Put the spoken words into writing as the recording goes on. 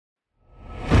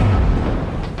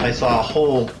I saw a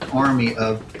whole army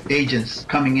of agents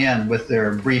coming in with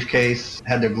their briefcase,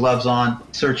 had their gloves on,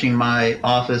 searching my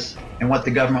office. And what the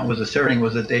government was asserting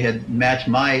was that they had matched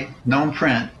my known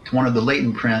print to one of the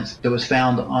latent prints that was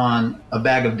found on a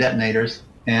bag of detonators.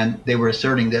 And they were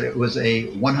asserting that it was a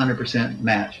 100%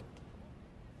 match.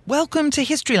 Welcome to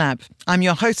History Lab. I'm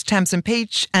your host, Tamsin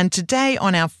Peach, and today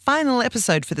on our final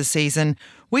episode for the season,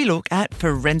 we look at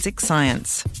forensic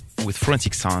science. With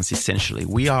forensic science, essentially,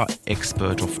 we are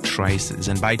expert of traces.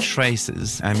 And by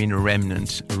traces, I mean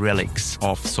remnant, relics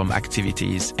of some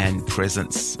activities and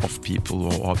presence of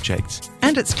people or objects.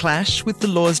 And its clash with the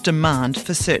law's demand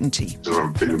for certainty. There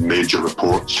have been major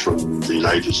reports from the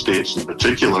United States in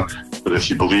particular, but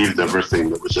if you believed everything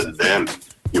that was in them,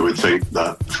 you would think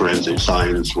that forensic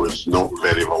science was not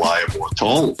very reliable at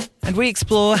all. And we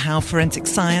explore how forensic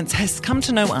science has come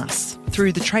to know us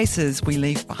through the traces we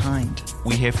leave behind.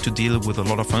 We have to deal with a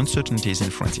lot of uncertainties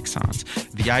in forensic science.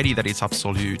 The idea that it's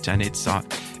absolute and it's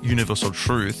universal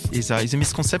truth is a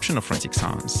misconception of forensic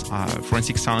science.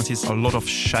 Forensic science is a lot of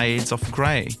shades of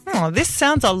grey. Oh, this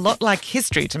sounds a lot like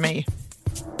history to me.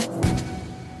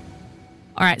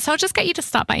 All right, so I'll just get you to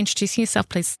start by introducing yourself,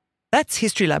 please. That's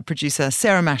History Lab producer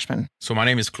Sarah Mashman. So my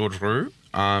name is Claude Roux.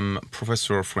 I'm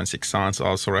professor of forensic science.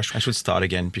 Also, I should start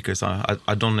again because I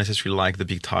don't necessarily like the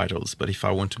big titles, but if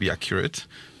I want to be accurate,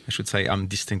 I should say I'm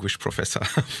distinguished professor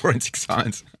of forensic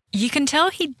science. You can tell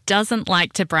he doesn't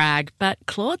like to brag, but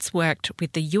Claude's worked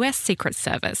with the US Secret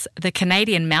Service, the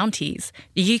Canadian Mounties,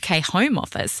 the UK Home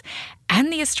Office,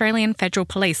 and the Australian Federal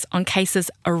Police on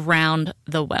cases around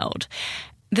the world.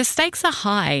 The stakes are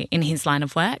high in his line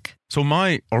of work. So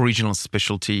my original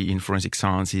specialty in forensic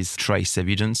science is trace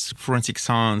evidence. Forensic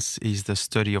science is the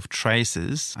study of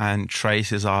traces, and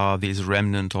traces are these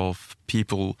remnant of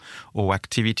people or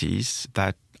activities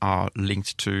that are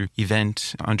linked to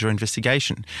event under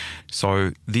investigation.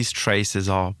 So these traces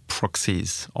are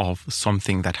proxies of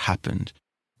something that happened.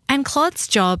 And Claude's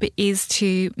job is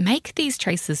to make these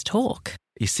traces talk.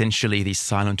 Essentially, these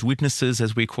silent witnesses,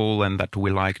 as we call them, that we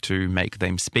like to make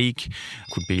them speak.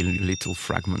 Could be little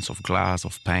fragments of glass,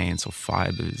 of paints, of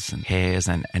fibers and hairs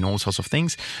and all sorts of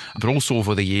things. But also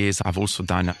over the years, I've also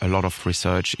done a lot of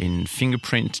research in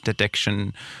fingerprint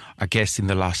detection. I guess in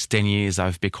the last 10 years,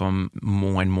 I've become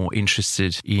more and more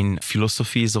interested in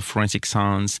philosophies of forensic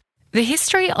science. The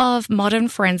history of modern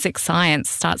forensic science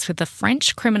starts with the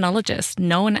French criminologist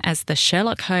known as the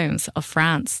Sherlock Holmes of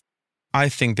France. I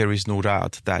think there is no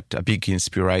doubt that a big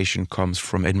inspiration comes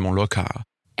from Edmond Locard.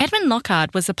 Edmond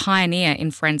Locard was a pioneer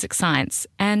in forensic science,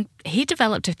 and he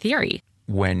developed a theory.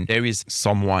 When there is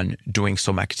someone doing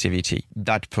some activity,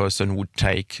 that person would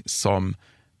take some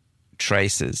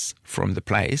traces from the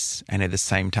place and at the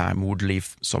same time would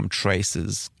leave some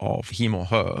traces of him or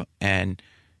her and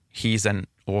his and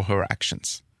or her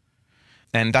actions.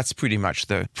 And that's pretty much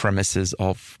the premises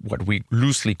of what we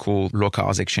loosely call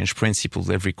Locard's exchange principle.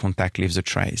 Every contact leaves a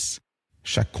trace.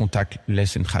 Chaque contact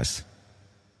laisse une trace.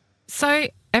 So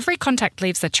every contact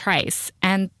leaves a trace,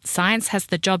 and science has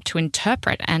the job to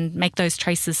interpret and make those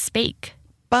traces speak.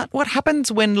 But what happens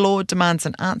when law demands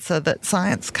an answer that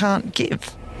science can't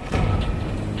give?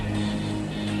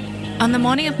 On the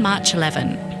morning of March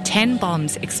 11, 10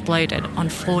 bombs exploded on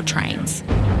 4 trains.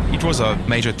 It was a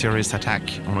major terrorist attack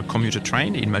on a commuter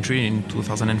train in Madrid in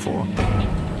 2004.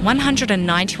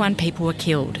 191 people were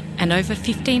killed and over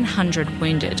 1,500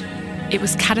 wounded. It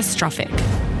was catastrophic.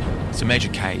 It's a major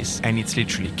case and it's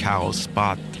literally chaos,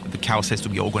 but the chaos has to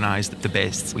be organised the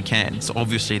best we can. So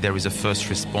obviously there is a first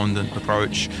respondent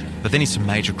approach, but then it's a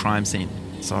major crime scene.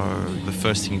 So the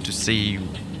first thing to see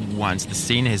once the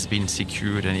scene has been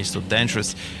secured and is so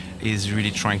dangerous is really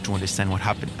trying to understand what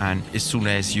happened. And as soon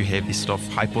as you have this sort of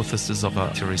hypothesis of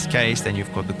a terrorist case, then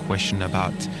you've got the question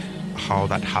about how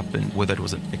that happened, whether it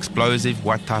was an explosive,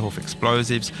 what type of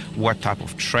explosives, what type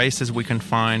of traces we can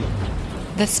find.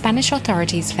 The Spanish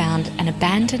authorities found an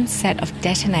abandoned set of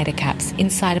detonator caps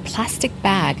inside a plastic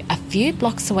bag a few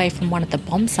blocks away from one of the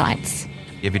bomb sites.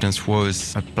 The evidence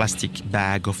was a plastic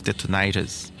bag of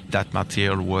detonators. That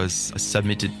material was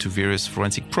submitted to various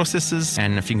forensic processes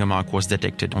and a finger mark was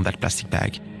detected on that plastic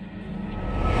bag.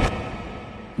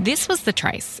 This was the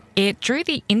trace. It drew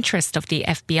the interest of the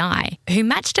FBI, who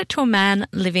matched it to a man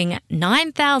living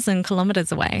 9,000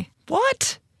 kilometres away.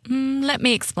 What? Let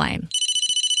me explain.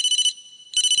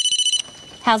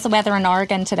 How's the weather in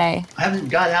Oregon today? I haven't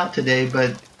got out today,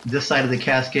 but this side of the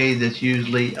Cascades, it's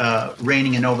usually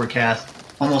raining and overcast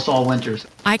almost all winters.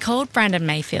 I called Brandon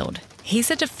Mayfield.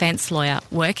 He's a defense lawyer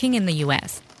working in the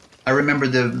US. I remember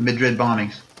the Madrid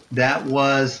bombings. That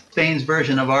was Spain's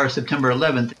version of our September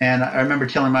 11th. And I remember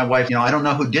telling my wife, I don't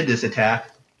know who did this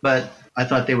attack, but I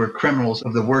thought they were criminals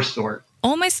of the worst sort.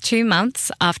 Almost 2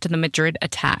 months after the Madrid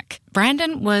attack,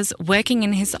 Brandon was working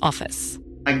in his office.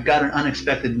 I got an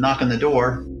unexpected knock on the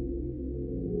door.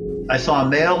 I saw a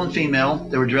male and female.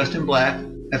 They were dressed in black.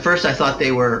 At first, I thought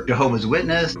they were Jehovah's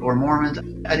Witnesses or Mormons.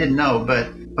 I didn't know, but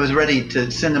I was ready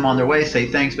to send them on their way, say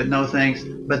thanks, but no thanks.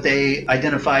 But they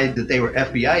identified that they were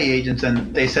FBI agents,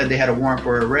 and they said they had a warrant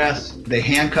for arrest. They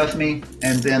handcuffed me,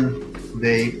 and then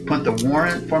they put the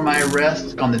warrant for my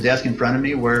arrest on the desk in front of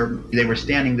me, where they were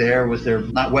standing there with their,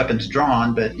 not weapons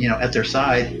drawn, but, at their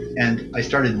side. And I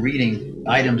started reading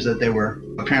items that they were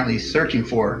apparently searching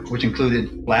for, which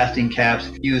included blasting caps,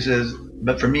 fuses.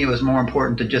 But for me, it was more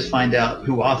important to just find out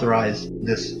who authorized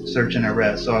this search and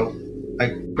arrest. So I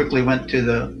quickly went to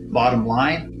the bottom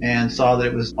line and saw that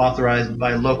it was authorized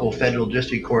by a local federal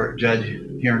district court judge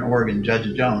here in Oregon,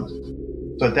 Judge Jones.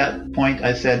 So at that point,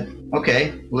 I said,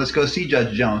 okay, well, let's go see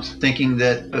Judge Jones, thinking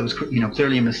that it was,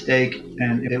 clearly a mistake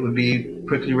and it would be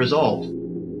quickly resolved.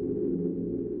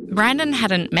 Brandon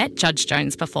hadn't met Judge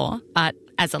Jones before, but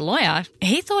as a lawyer,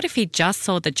 he thought if he just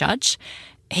saw the judge,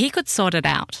 he could sort it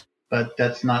out. But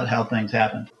that's not how things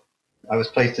happened. I was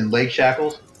placed in leg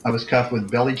shackles. I was cuffed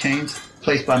with belly chains,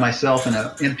 placed by myself in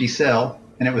an empty cell.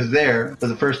 And it was there for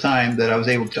the first time that I was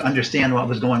able to understand what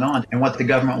was going on. And what the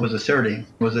government was asserting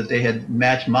was that they had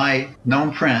matched my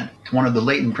known print to one of the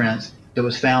latent prints that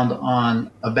was found on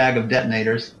a bag of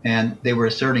detonators. And they were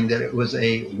asserting that it was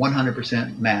a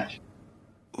 100% match.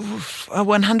 Oof, a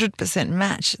 100%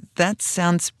 match. That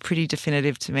sounds pretty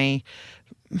definitive to me.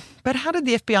 But how did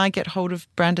the FBI get hold of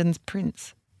Brandon's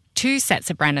prints? 2 sets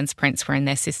of Brandon's prints were in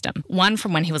their system. One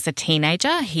from when he was a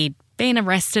teenager. He'd been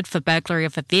arrested for burglary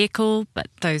of a vehicle, but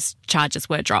those charges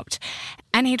were dropped.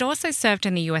 And he'd also served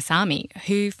in the US Army,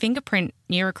 who fingerprint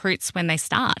new recruits when they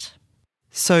start.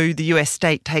 So the US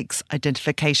state takes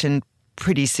identification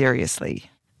pretty seriously.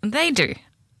 They do.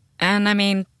 And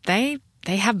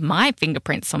they have my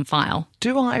fingerprints on file.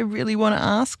 Do I really want to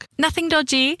ask? Nothing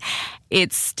dodgy.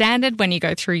 It's standard when you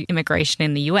go through immigration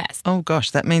in the US. Oh gosh,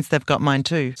 that means they've got mine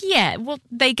too. Yeah, well,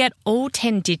 they get all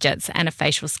 10 digits and a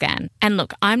facial scan. And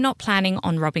look, I'm not planning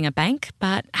on robbing a bank,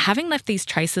 but having left these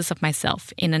traces of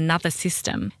myself in another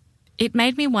system, it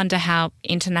made me wonder how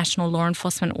international law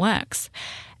enforcement works.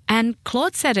 And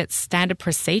Claude said it's standard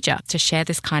procedure to share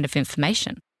this kind of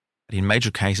information. In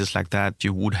major cases like that,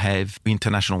 you would have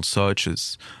international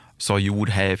searches. So you would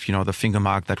have, the finger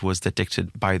mark that was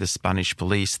detected by the Spanish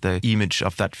police. The image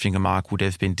of that finger mark would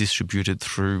have been distributed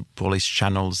through police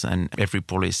channels, and every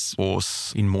police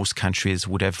force in most countries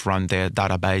would have run their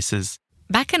databases.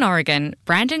 Back in Oregon,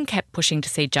 Brandon kept pushing to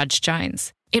see Judge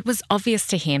Jones. It was obvious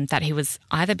to him that he was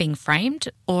either being framed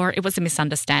or it was a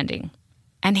misunderstanding.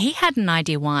 And he had an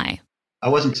idea why. I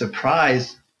wasn't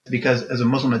surprised, because as a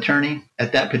Muslim attorney,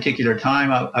 at that particular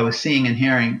time, I was seeing and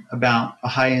hearing about a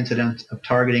high incidence of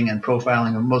targeting and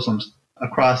profiling of Muslims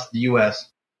across the U.S.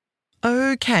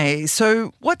 Okay,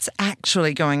 so what's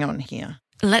actually going on here?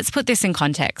 Let's put this in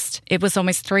context. It was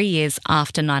almost 3 years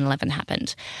after 9/11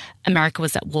 happened. America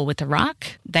was at war with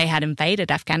Iraq, they had invaded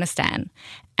Afghanistan,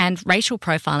 and racial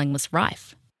profiling was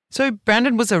rife. So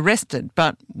Brandon was arrested,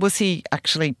 but was he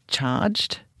actually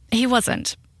charged? He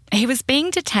wasn't. He was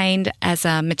being detained as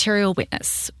a material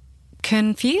witness.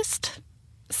 Confused?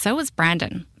 So was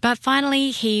Brandon. But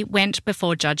finally, he went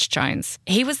before Judge Jones.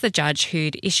 He was the judge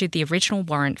who'd issued the original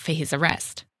warrant for his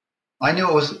arrest. I knew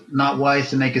it was not wise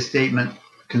to make a statement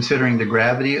considering the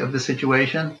gravity of the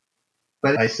situation.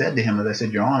 But I said to him, as I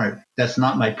said, Your Honor, that's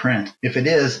not my print. If it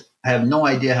is, I have no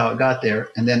idea how it got there.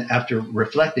 And then after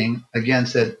reflecting, again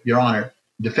said, Your Honor,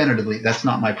 definitively, that's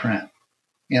not my print.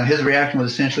 His reaction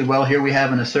was essentially, well, here we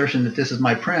have an assertion that this is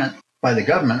my print by the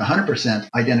government, 100%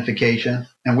 identification,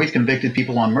 and we've convicted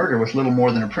people on murder with little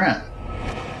more than a print.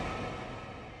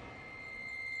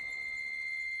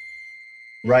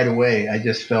 Right away, I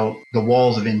just felt the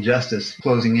walls of injustice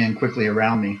closing in quickly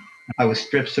around me. I was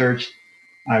strip searched.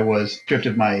 I was stripped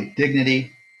of my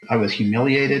dignity. I was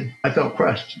humiliated. I felt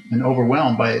crushed and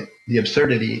overwhelmed by the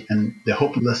absurdity and the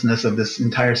hopelessness of this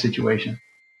entire situation.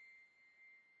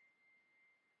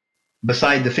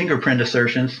 Beside the fingerprint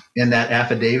assertions in that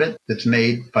affidavit that's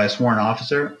made by a sworn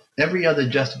officer, every other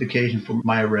justification for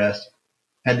my arrest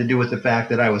had to do with the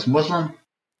fact that I was Muslim.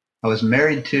 I was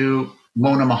married to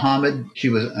Mona Mohammed. She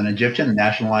was an Egyptian,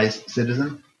 nationalized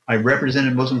citizen. I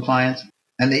represented Muslim clients,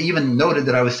 and they even noted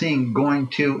that I was seen going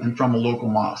to and from a local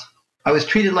mosque. I was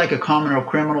treated like a common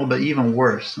criminal, but even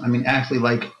worse. Actually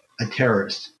like a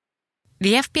terrorist.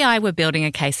 The FBI were building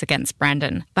a case against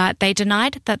Brandon, but they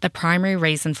denied that the primary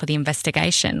reason for the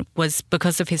investigation was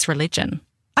because of his religion.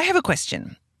 I have a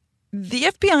question. The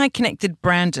FBI connected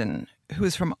Brandon, who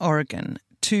was from Oregon,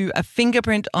 to a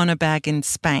fingerprint on a bag in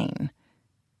Spain.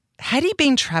 Had he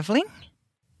been travelling?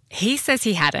 He says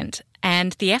he hadn't,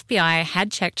 and the FBI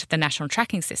had checked the national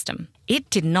tracking system. It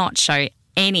did not show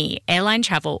any airline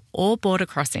travel or border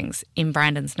crossings in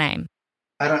Brandon's name.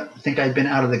 I don't think I'd been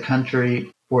out of the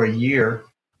country for a year.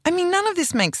 I mean, none of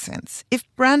this makes sense. If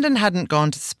Brandon hadn't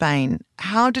gone to Spain,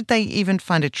 how did they even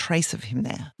find a trace of him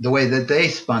there? The way that they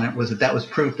spun it was that was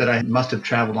proof that I must have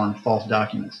traveled on false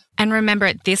documents. And remember,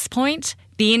 at this point,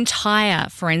 the entire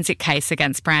forensic case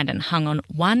against Brandon hung on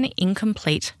one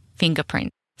incomplete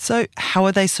fingerprint. So how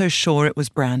are they so sure it was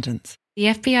Brandon's? The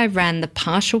FBI ran the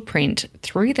partial print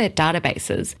through their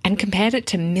databases and compared it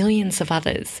to millions of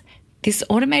others. This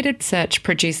automated search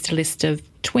produced a list of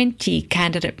 20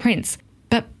 candidate prints,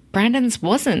 but Brandon's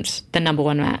wasn't the number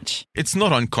one match. It's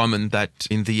not uncommon that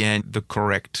in the end, the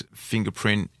correct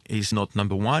fingerprint is not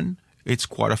number one. It's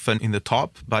quite often in the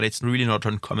top, but it's really not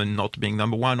uncommon not being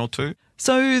number one or two.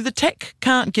 So the tech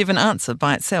can't give an answer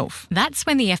by itself. That's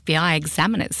when the FBI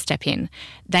examiners step in.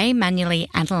 They manually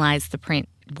analyse the print.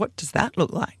 What does that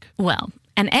look like? Well,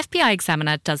 an FBI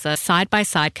examiner does a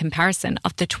side-by-side comparison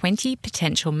of the 20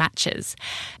 potential matches.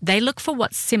 They look for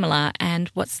what's similar and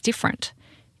what's different.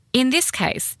 In this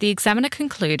case, the examiner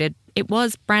concluded it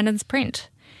was Brandon's print.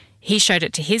 He showed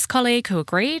it to his colleague who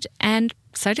agreed, and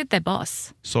so did their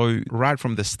boss. So right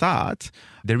from the start,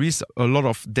 there is a lot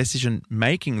of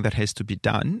decision-making that has to be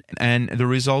done, and the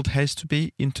result has to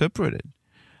be interpreted.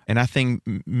 And I think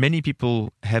many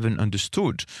people haven't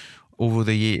understood over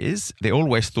the years. They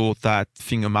always thought that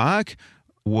finger mark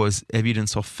was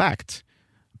evidence of fact.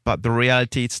 But the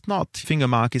reality, it's not. Finger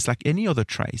mark is like any other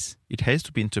trace. It has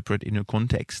to be interpreted in a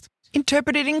context.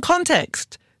 Interpreted in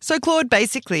context. So Claude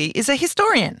basically is a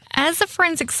historian. As a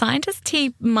forensic scientist,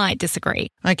 he might disagree.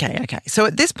 Okay. So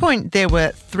at this point, there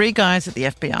were 3 guys at the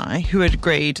FBI who had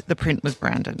agreed the print was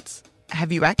Brandon's.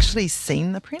 Have you actually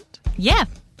seen the print? Yeah,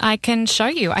 I can show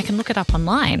you. I can look it up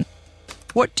online.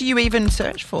 What do you even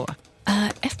search for?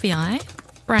 FBI,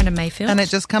 Brandon Mayfield. And it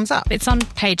just comes up. It's on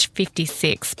page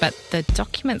 56, but the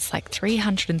document's like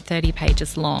 330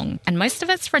 pages long, and most of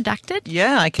it's redacted.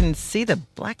 Yeah, I can see the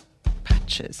black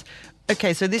patches.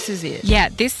 Okay, so this is it. Yeah,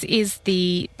 this is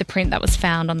the print that was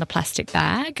found on the plastic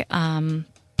bag.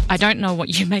 I don't know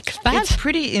what you make of that. It's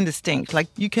pretty indistinct. Like,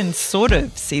 you can sort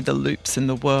of see the loops and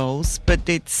the whorls, but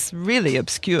it's really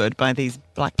obscured by these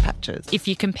black patches. If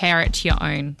you compare it to your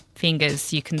own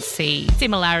fingers, you can see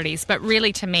similarities. But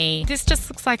really, to me, this just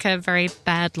looks like a very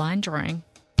bad line drawing.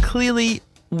 Clearly,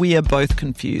 we are both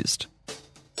confused.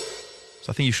 So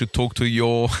I think you should talk to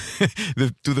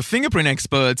the fingerprint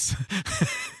experts.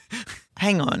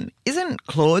 Hang on, isn't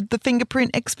Claude the fingerprint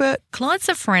expert? Claude's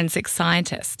a forensic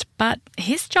scientist, but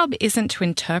his job isn't to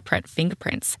interpret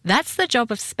fingerprints. That's the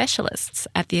job of specialists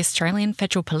at the Australian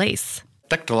Federal Police.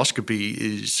 Dactyloscopy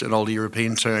is an old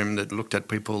European term that looked at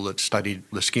people that studied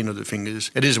the skin of the fingers.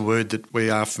 It is a word that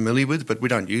we are familiar with, but we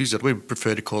don't use it. We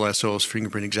prefer to call ourselves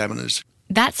fingerprint examiners.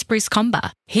 That's Bruce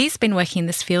Comber. He's been working in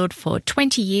this field for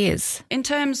 20 years. In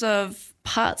terms of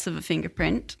parts of a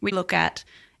fingerprint, we look at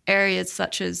areas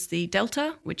such as the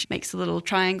delta, which makes a little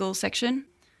triangle section,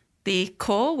 the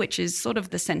core, which is sort of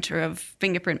the centre of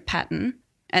fingerprint pattern,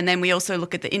 and then we also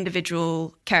look at the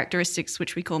individual characteristics,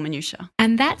 which we call minutiae.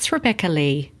 And that's Rebecca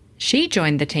Lee. She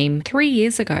joined the team 3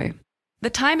 years ago. The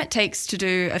time it takes to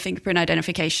do a fingerprint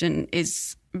identification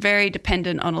is very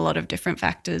dependent on a lot of different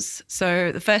factors.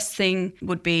 So the first thing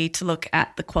would be to look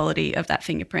at the quality of that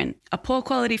fingerprint. A poor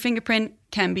quality fingerprint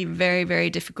can be very, very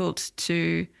difficult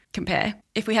to compare.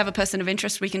 If we have a person of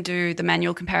interest, we can do the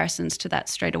manual comparisons to that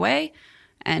straight away.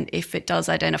 And if it does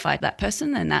identify that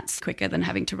person, then that's quicker than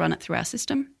having to run it through our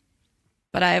system.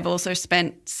 But I have also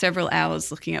spent several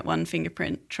hours looking at one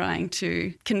fingerprint, trying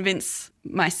to convince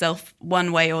myself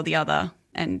one way or the other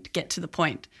and get to the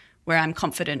point where I'm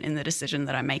confident in the decision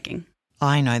that I'm making.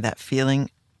 I know that feeling.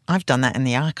 I've done that in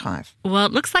the archive. Well,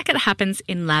 it looks like it happens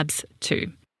in labs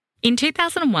too. In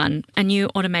 2001, a new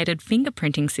automated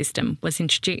fingerprinting system was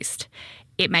introduced.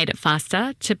 It made it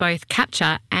faster to both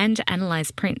capture and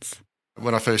analyse prints.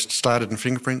 When I first started in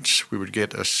fingerprints, we would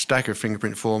get a stack of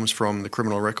fingerprint forms from the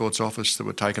Criminal Records Office that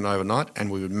were taken overnight, and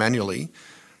we would manually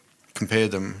compare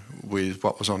them with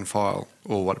what was on file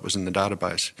or what was in the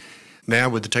database. Now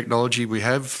with the technology we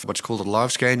have what's called a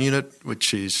live scan unit,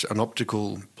 which is an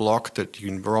optical block that you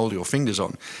can roll your fingers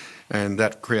on, and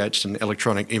that creates an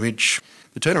electronic image.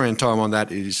 The turnaround time on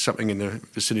that is something in the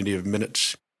vicinity of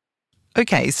minutes.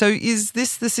 Okay, so is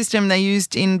this the system they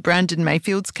used in Brandon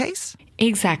Mayfield's case?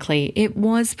 Exactly. It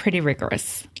was pretty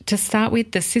rigorous. To start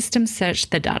with, the system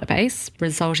searched the database,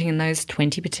 resulting in those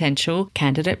 20 potential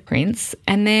candidate prints,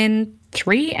 and then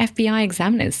 3 FBI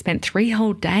examiners spent 3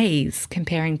 whole days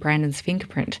comparing Brandon's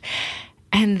fingerprint.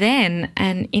 And then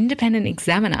an independent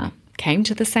examiner came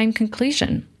to the same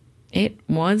conclusion. It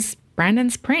was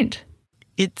Brandon's print.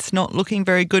 It's not looking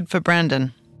very good for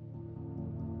Brandon.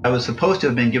 I was supposed to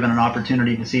have been given an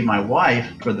opportunity to see my wife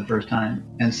for the first time.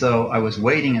 And so I was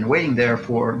waiting there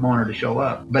for Mona to show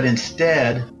up. But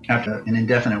instead, after an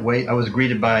indefinite wait, I was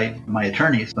greeted by my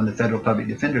attorneys from the Federal Public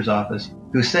Defender's Office,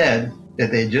 who said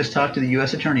that they had just talked to the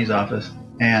U.S. Attorney's Office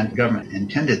and the government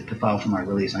intended to file for my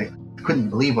release. I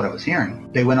couldn't believe what I was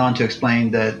hearing. They went on to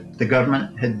explain that the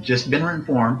government had just been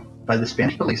informed by the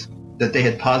Spanish police that they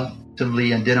had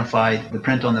positively identified the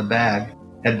print on the bag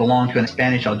had belonged to a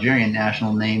Spanish-Algerian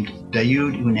national named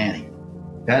Daoud Unani.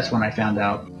 That's when I found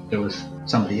out there was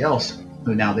somebody else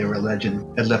who now they were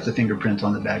alleging had left the fingerprints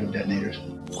on the bag of detonators.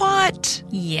 What?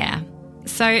 Yeah.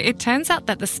 So it turns out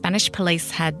that the Spanish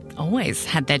police had always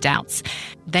had their doubts.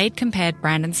 They'd compared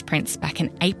Brandon's prints back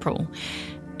in April,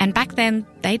 and back then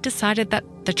they decided that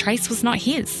the trace was not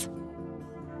his.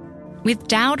 With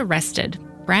Daoud arrested,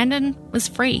 Brandon was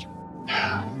free.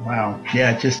 Wow.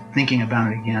 Yeah, just thinking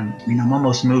about it again, I'm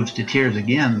almost moved to tears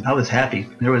again. I was happy.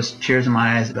 There was tears in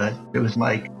my eyes, but it was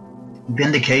like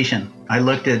vindication. I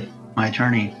looked at my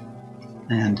attorney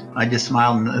and I just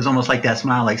smiled, and it was almost like that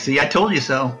smile, like, see, I told you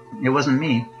so. It wasn't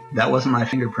me. That wasn't my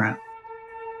fingerprint.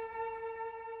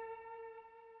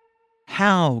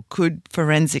 How could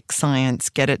forensic science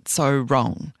get it so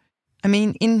wrong? I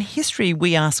mean, in history,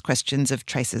 we ask questions of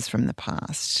traces from the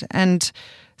past, and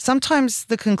sometimes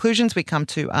the conclusions we come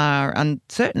to are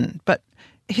uncertain, but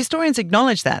historians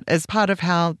acknowledge that as part of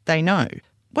how they know.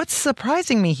 What's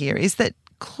surprising me here is that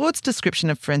Claude's description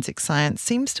of forensic science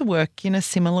seems to work in a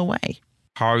similar way.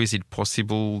 How is it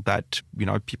possible that,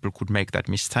 people could make that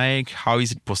mistake? How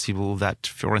is it possible that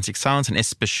forensic science, and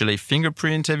especially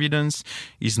fingerprint evidence,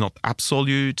 is not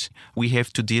absolute? We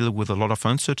have to deal with a lot of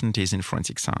uncertainties in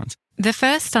forensic science. The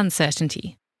first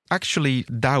uncertainty. Actually,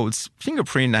 Daoud's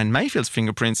fingerprint and Mayfield's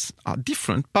fingerprints are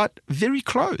different, but very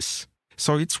close.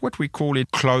 So it's what we call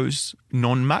it close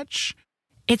non-match.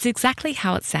 It's exactly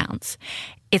how it sounds.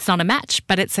 It's not a match,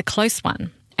 but it's a close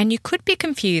one. And you could be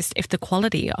confused if the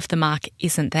quality of the mark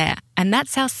isn't there. And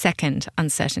that's our second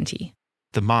uncertainty.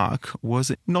 The mark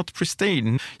was not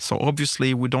pristine. So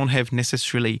obviously we don't have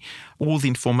necessarily all the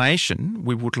information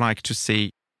we would like to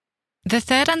see. The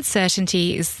third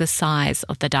uncertainty is the size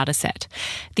of the dataset.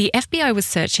 The FBI was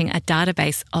searching a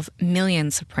database of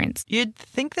millions of prints. You'd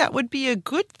think that would be a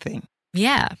good thing.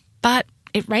 Yeah, but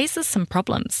it raises some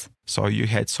problems. So you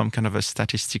had some kind of a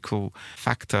statistical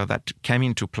factor that came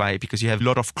into play because you have a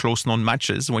lot of close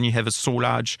non-matches when you have a so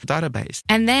large database.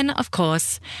 And then, of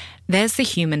course, there's the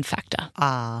human factor.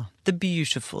 The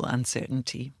beautiful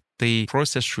uncertainty. The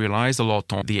process relies a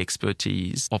lot on the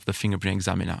expertise of the fingerprint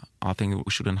examiner. I think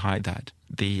we shouldn't hide that.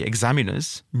 The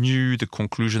examiners knew the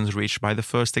conclusions reached by the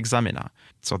first examiner.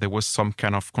 So there was some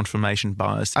kind of confirmation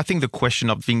bias. I think the question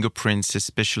of fingerprints,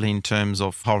 especially in terms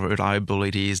of how reliable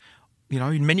it is,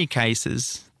 in many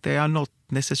cases, they are not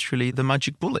necessarily the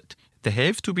magic bullet. They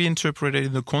have to be interpreted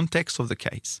in the context of the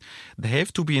case. They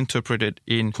have to be interpreted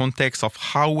in context of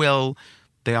how well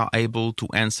they are able to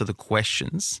answer the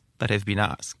questions that have been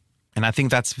asked. And I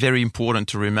think that's very important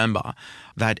to remember,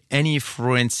 that any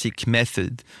forensic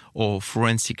method or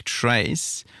forensic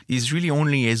trace is really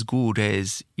only as good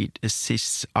as it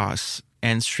assists us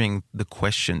answering the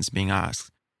questions being asked.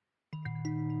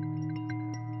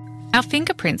 Our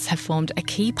fingerprints have formed a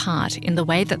key part in the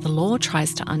way that the law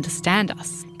tries to understand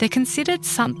us. They're considered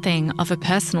something of a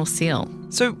personal seal.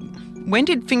 So when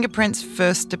did fingerprints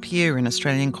first appear in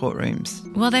Australian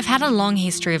courtrooms? Well, they've had a long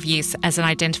history of use as an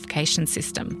identification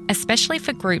system, especially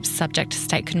for groups subject to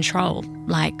state control,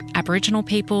 like Aboriginal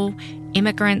people,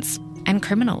 immigrants, and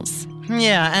criminals.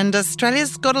 Yeah, and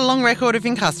Australia's got a long record of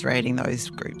incarcerating those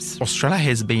groups. Australia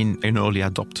has been an early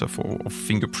adopter of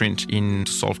fingerprint in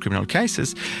to solve criminal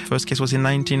cases. First case was in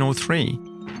 1903.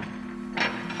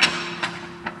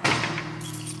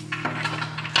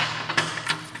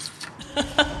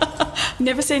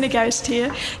 Never seen a ghost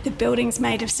here. The building's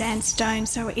made of sandstone,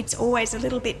 so it's always a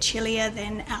little bit chillier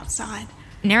than outside.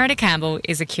 Nerida Campbell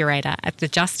is a curator at the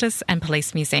Justice and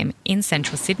Police Museum in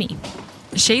central Sydney.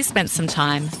 She spent some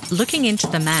time looking into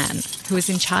the man who was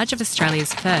in charge of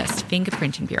Australia's first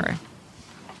fingerprinting bureau.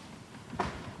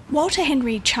 Walter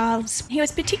Henry Childs, he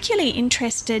was particularly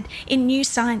interested in new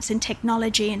science and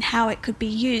technology and how it could be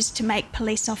used to make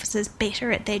police officers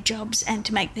better at their jobs and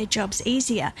to make their jobs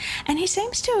easier. And he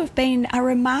seems to have been a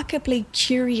remarkably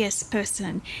curious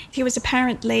person. He was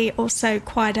apparently also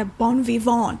quite a bon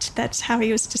vivant. That's how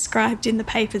he was described in the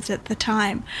papers at the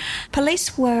time.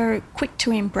 Police were quick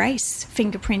to embrace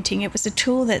fingerprinting. It was a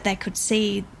tool that they could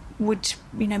see would,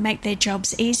 make their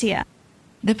jobs easier.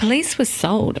 The police was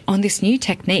sold on this new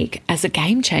technique as a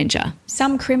game changer.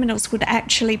 Some criminals would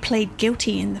actually plead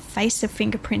guilty in the face of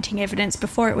fingerprinting evidence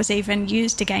before it was even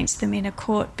used against them in a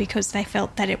court because they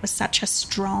felt that it was such a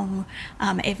strong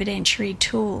evidentiary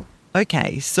tool.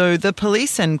 Okay, so the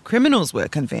police and criminals were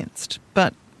convinced,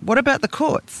 but what about the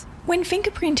courts? When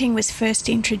fingerprinting was first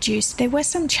introduced, there were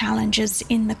some challenges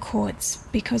in the courts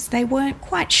because they weren't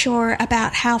quite sure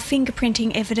about how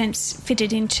fingerprinting evidence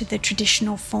fitted into the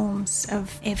traditional forms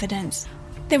of evidence.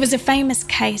 There was a famous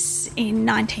case in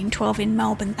 1912 in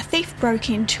Melbourne. A thief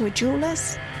broke into a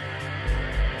jeweller's.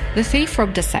 The thief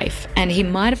robbed a safe and he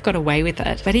might have got away with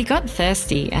it, but he got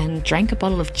thirsty and drank a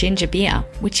bottle of ginger beer,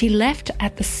 which he left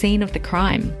at the scene of the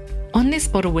crime. On this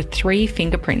bottle were 3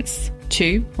 fingerprints.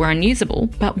 2 were unusable,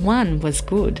 but 1 was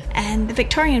good. And the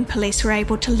Victorian police were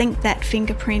able to link that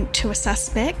fingerprint to a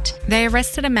suspect. They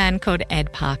arrested a man called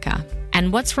Ed Parker.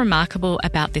 And what's remarkable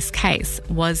about this case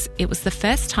was it was the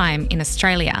first time in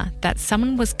Australia that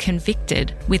someone was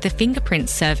convicted with a fingerprint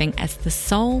serving as the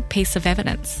sole piece of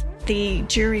evidence. The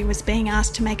jury was being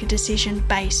asked to make a decision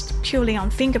based purely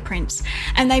on fingerprints,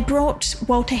 and they brought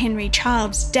Walter Henry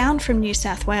Childs down from New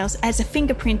South Wales as a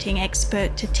fingerprinting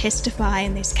expert to testify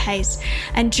in this case.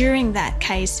 And during that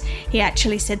case, he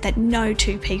actually said that no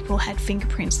 2 people had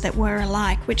fingerprints that were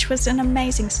alike, which was an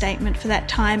amazing statement for that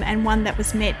time and one that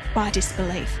was met by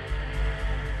disbelief.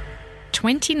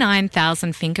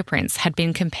 29,000 fingerprints had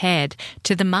been compared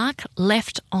to the mark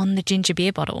left on the ginger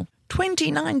beer bottle.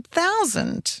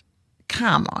 29,000?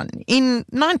 Come on. In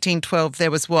 1912, there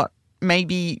was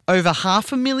maybe over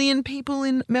 500,000 people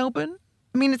in Melbourne?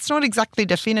 I mean, it's not exactly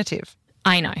definitive.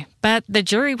 I know, but the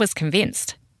jury was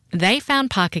convinced. They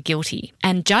found Parker guilty,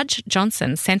 and Judge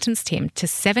Johnson sentenced him to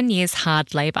 7 years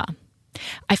hard labour.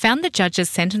 I found the judge's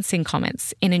sentencing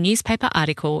comments in a newspaper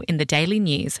article in the Daily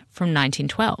News from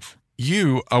 1912.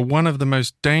 You are one of the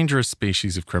most dangerous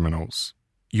species of criminals.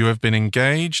 You have been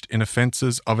engaged in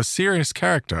offences of a serious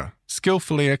character,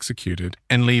 skillfully executed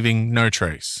and leaving no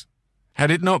trace.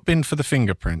 Had it not been for the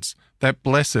fingerprints, that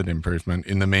blessed improvement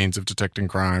in the means of detecting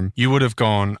crime, you would have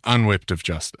gone unwhipped of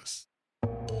justice.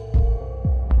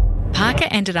 Parker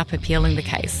ended up appealing the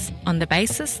case on the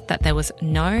basis that there was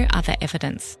no other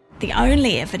evidence. The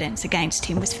only evidence against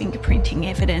him was fingerprinting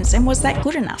evidence, and was that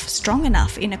good enough, strong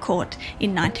enough in a court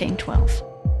in 1912?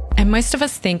 And most of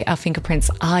us think our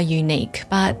fingerprints are unique,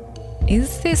 but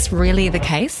is this really the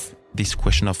case? This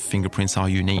question of fingerprints are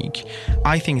unique.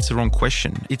 I think it's the wrong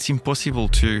question. It's impossible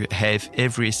to have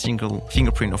every single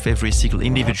fingerprint of every single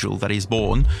individual that is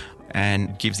born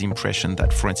and gives the impression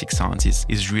that forensic science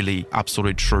is really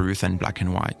absolute truth and black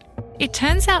and white. It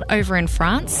turns out over in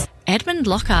France, Edmond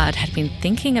Locard had been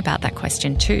thinking about that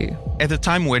question too. At the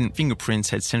time when fingerprints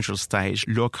had central stage,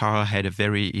 Locard had a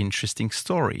very interesting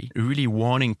story, really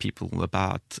warning people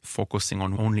about focusing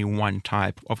on only one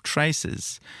type of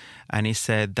traces. And he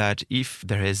said that if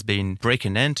there has been break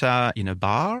and enter in a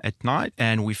bar at night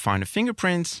and we find a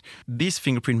fingerprint, this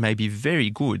fingerprint may be very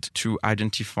good to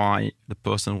identify the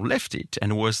person who left it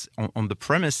and was on the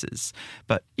premises.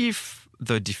 But if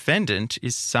the defendant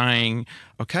is saying,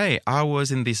 okay, I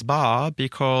was in this bar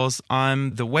because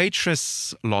I'm the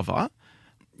waitress lover,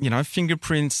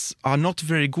 fingerprints are not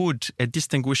very good at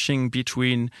distinguishing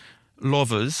between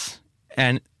lovers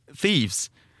and thieves.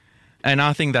 And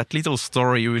I think that little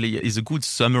story really is a good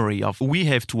summary of we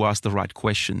have to ask the right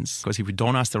questions, because if we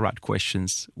don't ask the right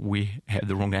questions, we have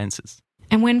the wrong answers.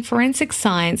 And when forensic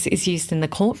science is used in the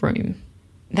courtroom,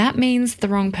 that means the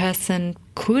wrong person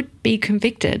could be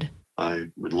convicted. I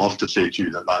would love to say to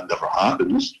you that never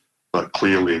happens, but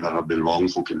clearly there have been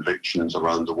wrongful convictions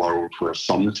around the world where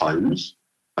sometimes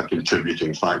a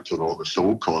contributing factor or the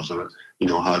sole cause of it,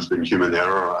 has been human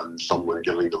error and someone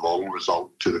giving the wrong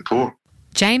result to the court.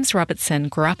 James Robertson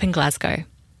grew up in Glasgow.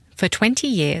 For 20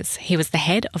 years, he was the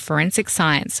head of forensic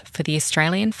science for the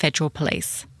Australian Federal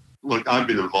Police. Look, I've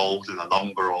been involved in a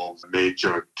number of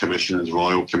major commissions,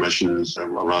 royal commissions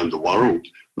around the world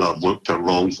that have looked at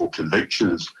wrongful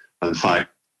convictions. In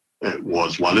fact, it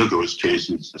was one of those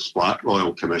cases, the Splat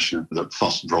Royal Commission, that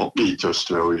first brought me to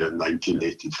Australia in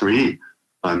 1983.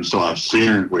 And so I've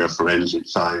seen where forensic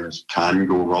science can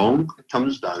go wrong. It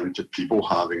comes down to people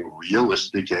having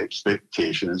realistic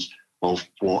expectations of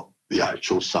what the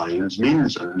actual science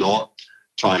means and not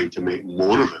trying to make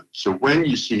more of it. So when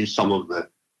you see some of the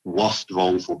worst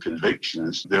wrongful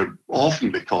convictions, they're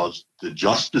often because the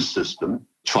justice system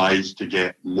tries to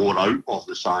get more out of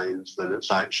the science than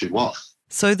it's actually worth.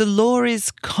 So the law is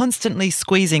constantly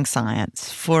squeezing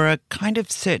science for a kind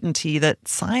of certainty that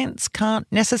science can't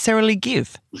necessarily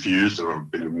give. Views, there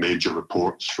have been major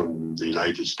reports from the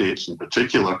United States in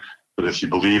particular, but if you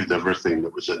believed everything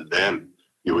that was in them,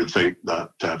 you would think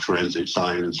that forensic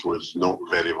science was not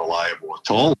very reliable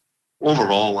at all.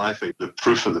 Overall, I think the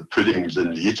proof of the pudding's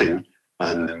in the eating,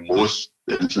 and in most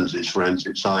instances,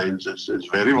 forensic science is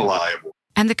very reliable.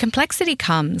 And the complexity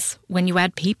comes when you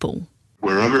add people.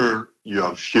 Wherever you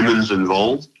have humans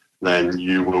involved, then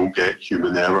you will get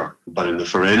human error. But in the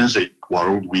forensic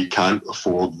world, we can't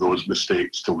afford those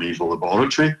mistakes to leave the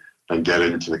laboratory and get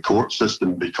into the court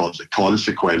system because the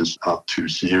consequences are too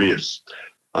serious.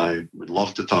 I would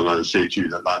love to turn around and say to you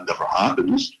that never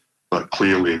happens, but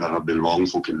clearly there have been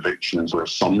wrongful convictions where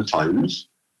sometimes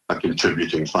a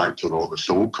contributing factor or the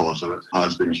sole cause of it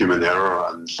has been human error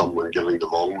and someone giving the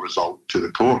wrong result to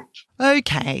the court.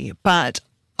 Okay, but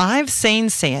I've seen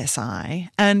CSI,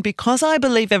 and because I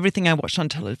believe everything I watch on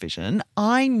television,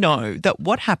 I know that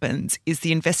what happens is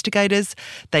the investigators,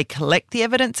 they collect the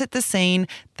evidence at the scene,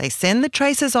 they send the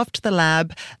tracers off to the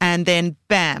lab, and then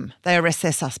bam, they arrest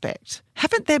their suspect.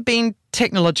 Haven't there been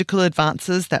technological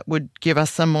advances that would give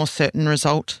us a more certain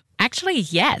result? Actually,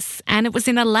 yes. And it was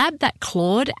in a lab that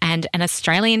Claude and an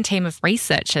Australian team of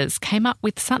researchers came up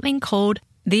with something called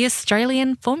the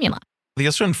Australian Formula. The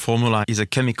Australian Formula is a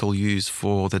chemical used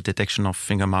for the detection of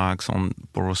finger marks on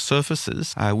porous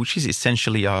surfaces, which is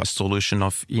essentially a solution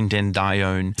of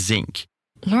indendione zinc.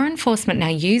 Law enforcement now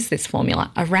use this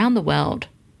formula around the world.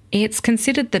 It's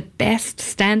considered the best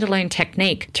standalone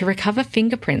technique to recover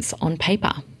fingerprints on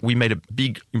paper. We made a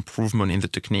big improvement in the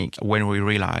technique when we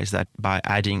realised that by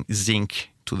adding zinc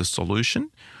to the solution,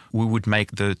 we would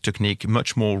make the technique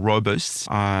much more robust.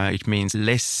 It means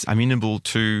less amenable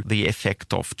to the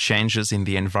effect of changes in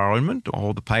the environment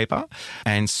or the paper,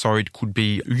 and so it could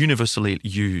be universally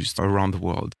used around the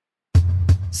world.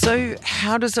 So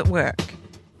how does it work?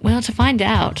 Well, to find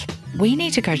out, we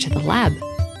need to go to the lab.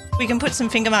 We can put some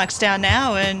finger marks down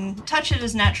now and touch it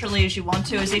as naturally as you want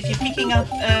to, as if you're picking up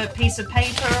a piece of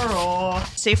paper, or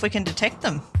see if we can detect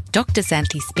them. Dr.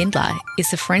 Xanthi Spindler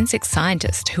is a forensic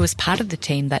scientist who was part of the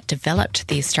team that developed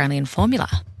the Australian Formula.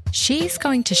 She's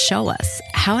going to show us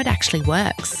how it actually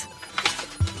works.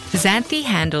 Xanthi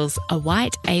handles a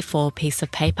white A4 piece of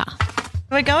paper.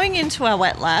 We're going into our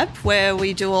wet lab where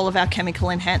we do all of our chemical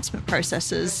enhancement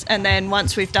processes, and then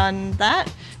once we've done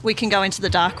that, we can go into the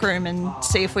dark room and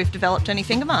see if we've developed any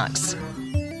finger marks.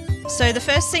 So the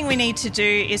first thing we need to do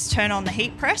is turn on the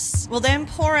heat press. We'll then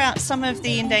pour out some of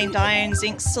the indendione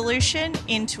zinc solution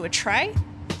into a tray,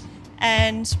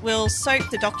 and we'll soak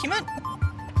the document.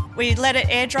 We let it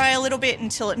air dry a little bit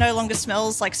until it no longer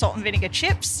smells like salt and vinegar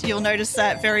chips. You'll notice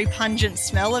that very pungent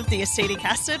smell of the acetic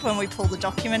acid when we pull the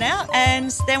document out.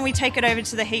 And then we take it over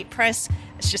to the heat press.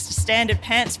 It's just a standard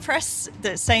pants press,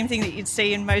 the same thing that you'd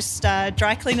see in most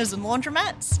dry cleaners and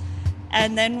laundromats.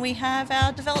 And then we have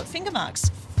our developed finger marks.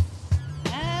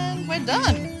 And we're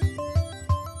done.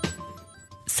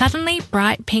 Suddenly,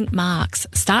 bright pink marks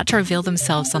start to reveal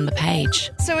themselves on the page.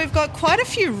 So we've got quite a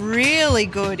few really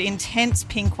good, intense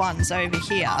pink ones over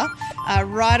here,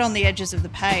 right on the edges of the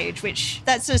page, which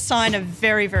that's a sign of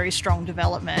very, very strong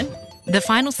development. The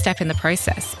final step in the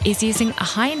process is using a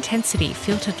high-intensity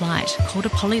filtered light called a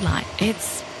polylight.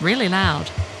 It's really loud.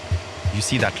 You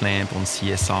see that lamp on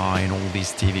CSI and all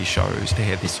these TV shows. They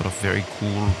have these sort of very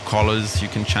cool colours you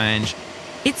can change.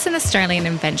 It's an Australian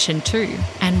invention too,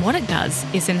 and what it does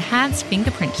is enhance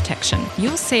fingerprint detection.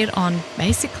 You'll see it on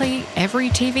basically every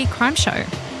TV crime show.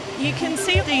 You can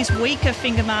see these weaker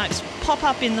finger marks pop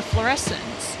up in the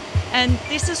fluorescence, and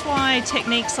this is why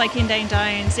techniques like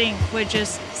indendione zinc were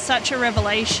just such a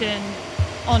revelation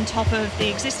on top of the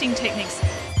existing techniques.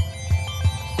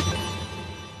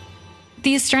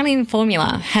 The Australian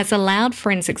Formula has allowed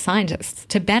forensic scientists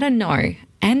to better know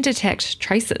and detect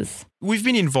traces. We've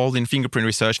been involved in fingerprint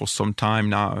research for some time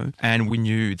now, and we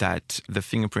knew that the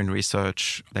fingerprint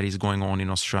research that is going on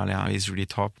in Australia is really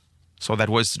top. So that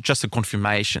was just a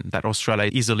confirmation that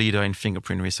Australia is a leader in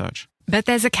fingerprint research. But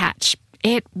there's a catch.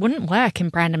 It wouldn't work in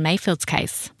Brandon Mayfield's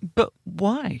case. But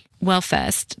why? Well,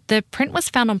 first, the print was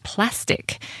found on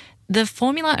plastic. The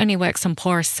formula only works on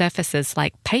porous surfaces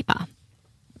like paper.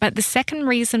 But the second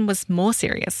reason was more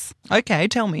serious. Okay,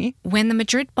 tell me. When the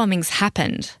Madrid bombings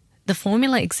happened, the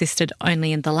formula existed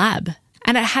only in the lab,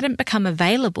 and it hadn't become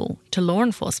available to law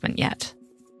enforcement yet.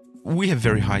 We have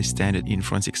very high standard in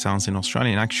forensic science in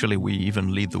Australia, and actually we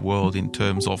even lead the world in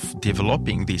terms of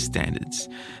developing these standards.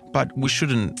 But we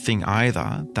shouldn't think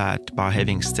either that by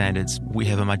having standards we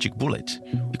have a magic bullet,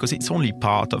 because it's only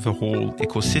part of a whole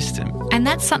ecosystem. And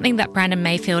that's something that Brandon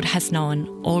Mayfield has known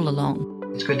all along.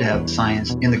 It's good to have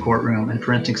science in the courtroom, and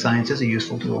forensic science is a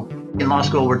useful tool. In law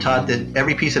school, we're taught that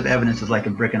every piece of evidence is like a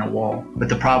brick in a wall. But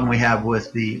the problem we have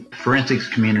with the forensics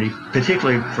community,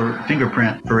 particularly for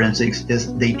fingerprint forensics,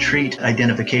 is they treat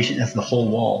identification as the whole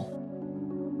wall.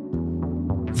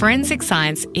 Forensic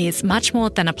science is much more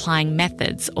than applying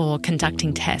methods or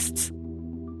conducting tests.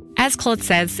 As Claude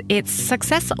says, its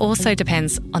success also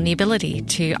depends on the ability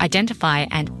to identify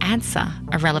and answer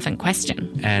a relevant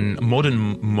question. And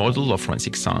modern model of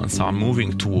forensic science are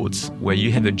moving towards where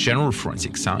you have a general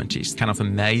forensic scientist, kind of a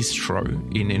maestro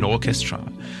in an orchestra,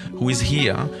 who is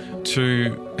here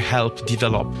to help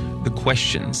develop the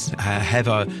questions, have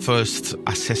a first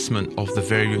assessment of the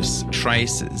various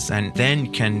traces, and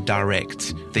then can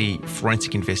direct the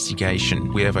forensic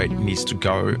investigation wherever it needs to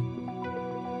go.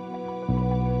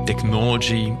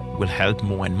 Technology will help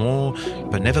more and more,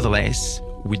 but nevertheless,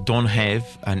 we don't have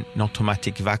an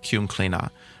automatic vacuum cleaner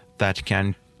that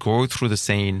can go through the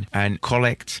scene and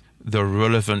collect the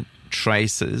relevant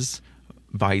traces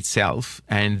by itself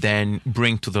and then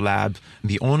bring to the lab.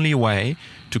 The only way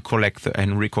to collect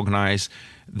and recognize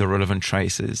the relevant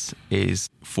traces is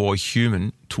for a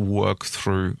human to work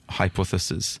through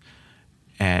hypotheses.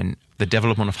 And the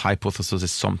development of hypotheses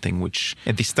is something which,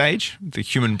 at this stage, the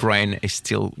human brain is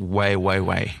still way, way,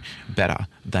 way better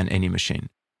than any machine.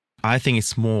 I think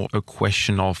it's more a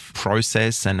question of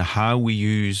process and how we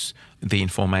use the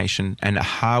information and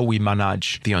how we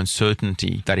manage the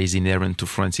uncertainty that is inherent to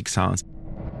forensic science.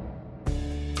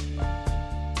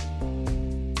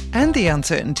 And the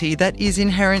uncertainty that is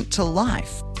inherent to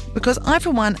life. Because I,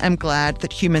 for one, am glad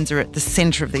that humans are at the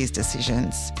centre of these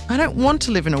decisions. I don't want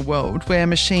to live in a world where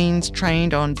machines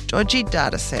trained on dodgy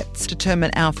data sets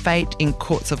determine our fate in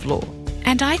courts of law.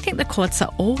 And I think the courts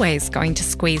are always going to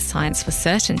squeeze science for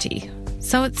certainty.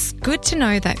 So it's good to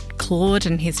know that Claude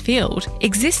and his field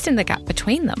exist in the gap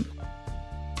between them.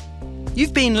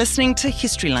 You've been listening to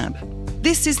History Lab.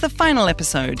 This is the final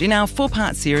episode in our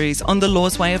 4-part series on the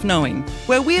law's way of knowing,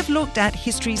 where we have looked at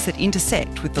histories that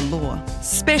intersect with the law.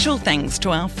 Special thanks to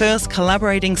our first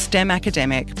collaborating STEM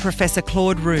academic, Professor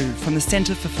Claude Roux from the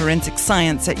Centre for Forensic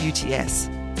Science at UTS.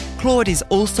 Claude is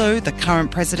also the current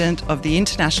president of the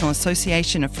International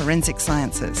Association of Forensic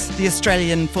Sciences. The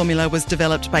Australian formula was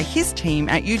developed by his team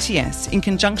at UTS in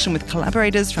conjunction with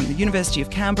collaborators from the University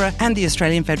of Canberra and the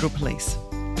Australian Federal Police.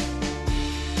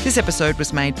 This episode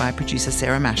was made by producer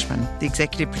Sarah Mashman. The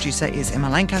executive producer is Emma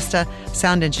Lancaster,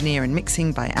 sound engineer and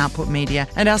mixing by Output Media,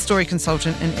 and our story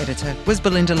consultant and editor was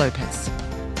Belinda Lopez.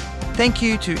 Thank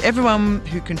you to everyone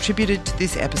who contributed to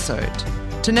this episode.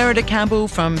 To Nerida Campbell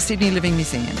from Sydney Living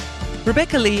Museum,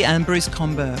 Rebecca Lee and Bruce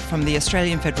Comber from the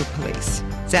Australian Federal Police,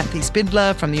 Xanthi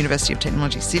Spindler from the University of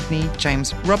Technology Sydney,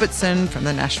 James Robertson from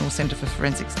the National Centre for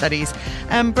Forensic Studies,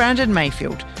 and Brandon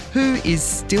Mayfield, who is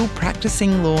still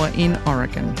practicing law in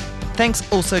Oregon.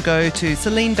 Thanks also go to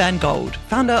Celine Van Gold,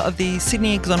 founder of the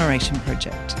Sydney Exoneration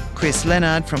Project, Chris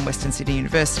Leonard from Western Sydney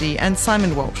University, and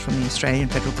Simon Walsh from the Australian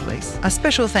Federal Police. A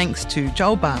special thanks to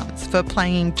Joel Barnes for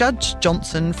playing Judge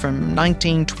Johnson from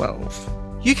 1912.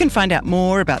 You can find out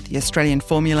more about the Australian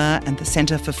Formula and the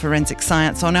Centre for Forensic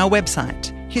Science on our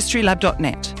website,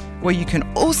 historylab.net, where you can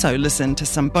also listen to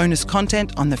some bonus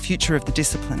content on the future of the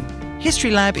discipline. History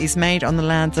Lab is made on the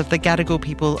lands of the Gadigal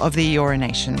people of the Eora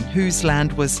Nation, whose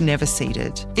land was never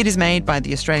ceded. It is made by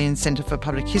the Australian Centre for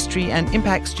Public History and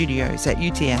Impact Studios at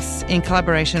UTS in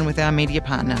collaboration with our media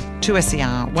partner,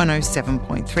 2SER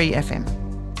 107.3 FM.